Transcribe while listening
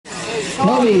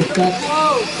Toby's stuck.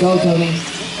 Go, Toby.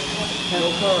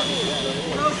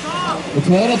 The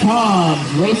Toyota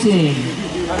Toms racing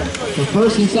for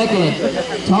first and second.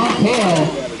 Tom Kale.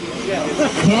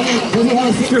 Does he have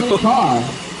a 6-minute car?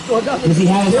 Does he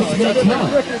have a 6-minute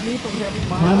count?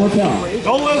 Time will tell.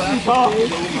 Don't listen, Tom.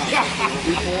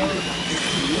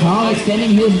 Tom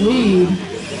extending his lead.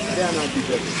 Yeah, not too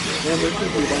good. And there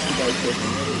could be a bunch of guys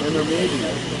pushing. And there may be,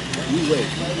 you wait,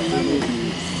 there may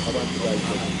be a bunch of guys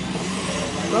pushing.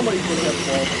 Somebody's going to have to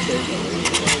fall to stage.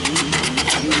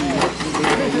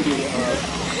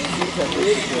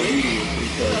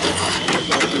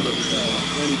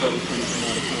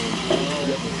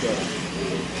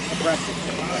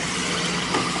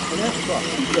 And that sucks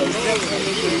because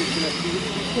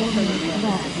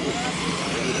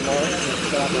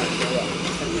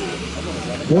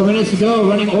 4 minutes to go.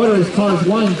 Running orders: cars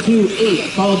 1, 2, 8,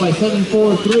 followed by 7,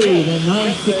 4, 3, then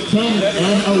 9, 6, 10,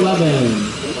 and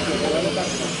 11.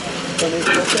 No,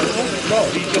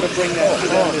 he's going to bring that to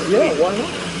them. yeah, why not?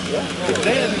 Because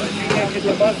then you can get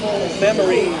the muscle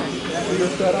memory. You're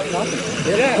set up nothing.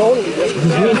 Yeah. Totally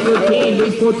different.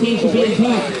 Race 14 should be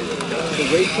intact. The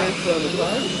weight transfer on the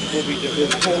side will be different.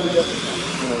 It's totally different.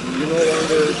 You know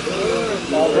longer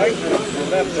All right, and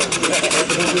left.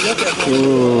 when you look at it,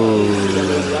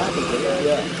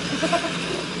 yeah.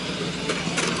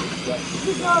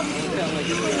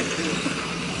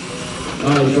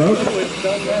 Oh, you broke?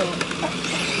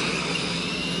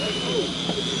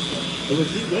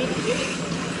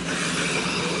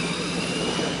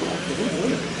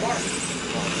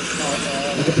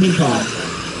 Like a ping pong.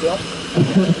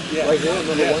 Right here,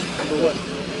 number one.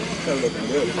 Kind of looking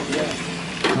good.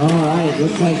 Alright,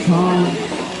 looks like Tom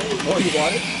Oh, you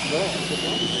want it? No.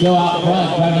 still out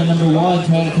front, driving number 1,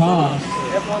 Toyota Toms.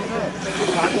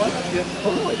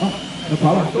 No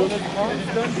problem.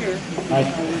 Alright,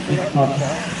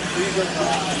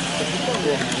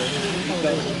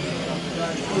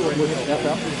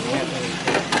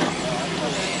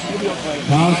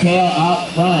 Tom Kale out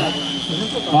front,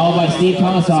 followed by Steve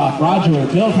Tomasoff, Roger,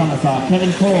 Bill Tomasoff,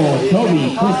 Kevin Cole,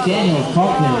 Toby, Chris Daniels,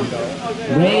 Carlton,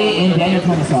 Ray, and Daniel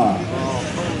Tomasoff.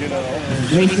 This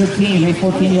is race 13, race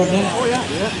 14, you're up next. Oh, yeah.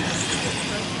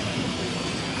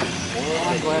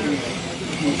 I'm glad he's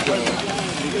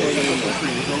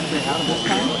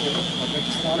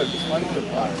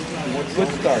good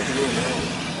start.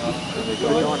 We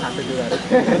don't have to do that.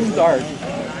 Good start.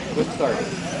 Good start.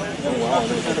 Oh, wow.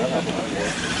 That happened before.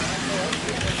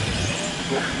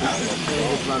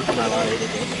 It's run for my life.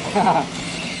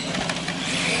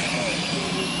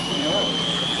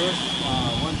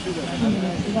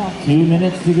 2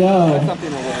 minutes to go. That's something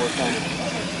that we'll work on.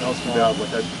 That was too bad,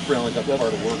 like I really got that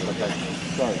part of work, like I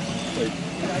sorry.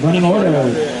 Running order: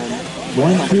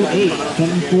 1, 2, 8,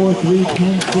 7, 4, 3,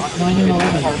 10, 6, 9, and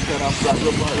 11. First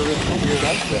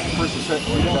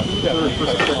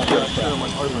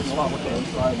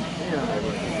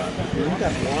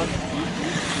and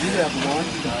you have launch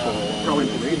control. Probably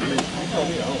the radio. You tell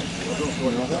me, I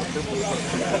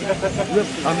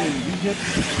mean, you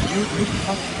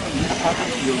touch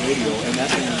your radio, and that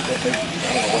means that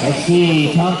Let's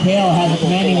see, Tom Kale has a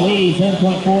commanding lead,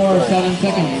 10.47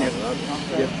 seconds.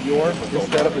 if you're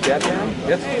instead of a dead man,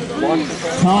 it's launch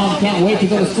control. Tom can't wait to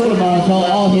go to school tomorrow and tell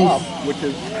all his Which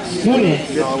is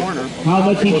students how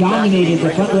much he dominated the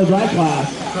front wheel drive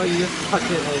class. so you just touch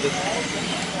it like this.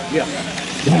 Yeah.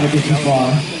 That'll get you far.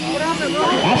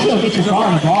 Actually, it'll get you far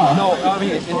in the car. No, I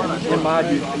mean, in mod,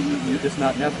 it's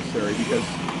not necessary because.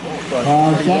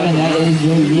 Car 7, that is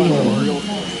your yield. Real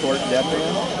short depth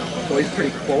man, so he's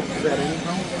pretty close to that anyway.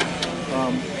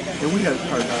 And we had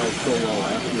cars dialed so well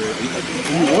last year. We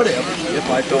would have if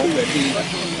I felt that he.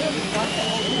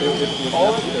 It was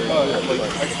necessary.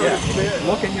 Yeah.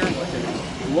 Look in your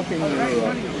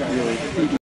TV.